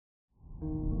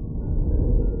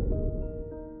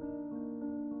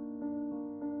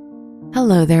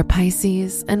Hello there,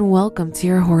 Pisces, and welcome to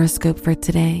your horoscope for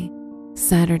today,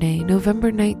 Saturday,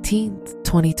 November 19th,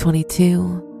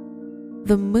 2022.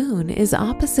 The moon is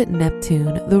opposite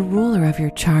Neptune, the ruler of your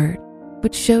chart,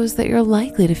 which shows that you're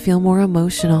likely to feel more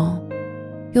emotional.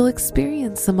 You'll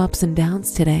experience some ups and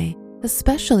downs today,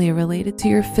 especially related to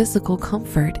your physical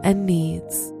comfort and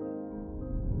needs.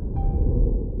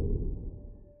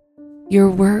 Your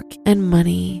work and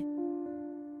money.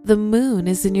 The moon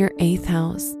is in your 8th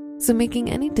house, so making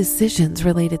any decisions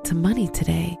related to money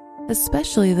today,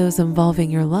 especially those involving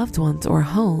your loved ones or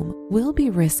home, will be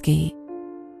risky.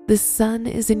 The sun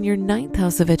is in your 9th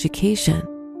house of education,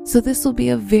 so this will be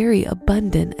a very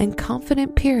abundant and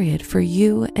confident period for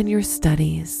you and your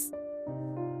studies.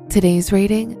 Today's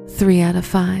rating, 3 out of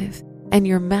 5, and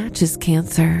your match is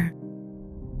Cancer.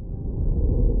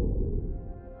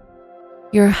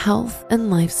 Your health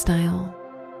and lifestyle.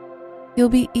 You'll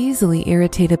be easily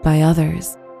irritated by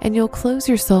others, and you'll close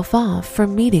yourself off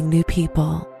from meeting new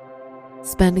people.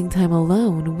 Spending time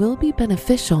alone will be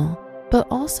beneficial, but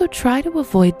also try to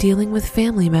avoid dealing with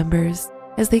family members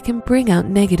as they can bring out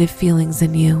negative feelings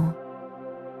in you.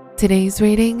 Today's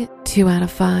rating, 2 out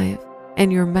of 5,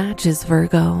 and your match is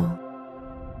Virgo.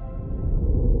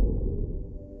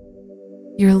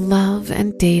 Your love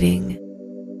and dating.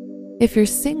 If you're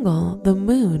single, the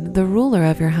moon, the ruler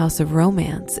of your house of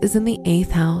romance, is in the 8th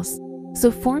house, so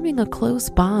forming a close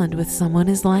bond with someone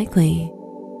is likely.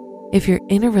 If you're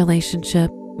in a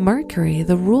relationship, Mercury,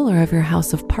 the ruler of your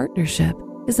house of partnership,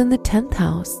 is in the 10th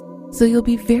house, so you'll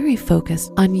be very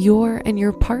focused on your and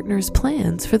your partner's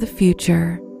plans for the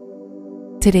future.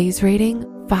 Today's rating,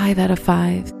 5 out of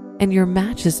 5, and your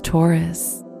match is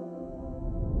Taurus.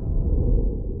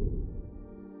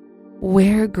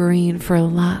 Wear green for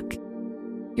luck.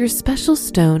 Your special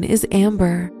stone is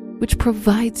amber, which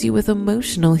provides you with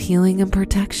emotional healing and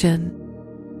protection.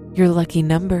 Your lucky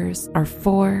numbers are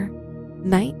 4,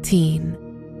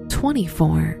 19,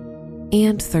 24,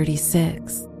 and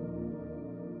 36.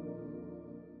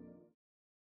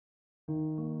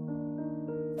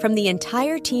 From the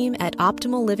entire team at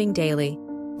Optimal Living Daily,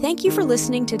 thank you for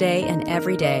listening today and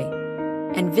every day.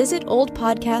 And visit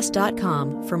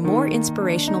oldpodcast.com for more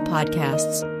inspirational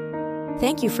podcasts.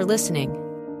 Thank you for listening.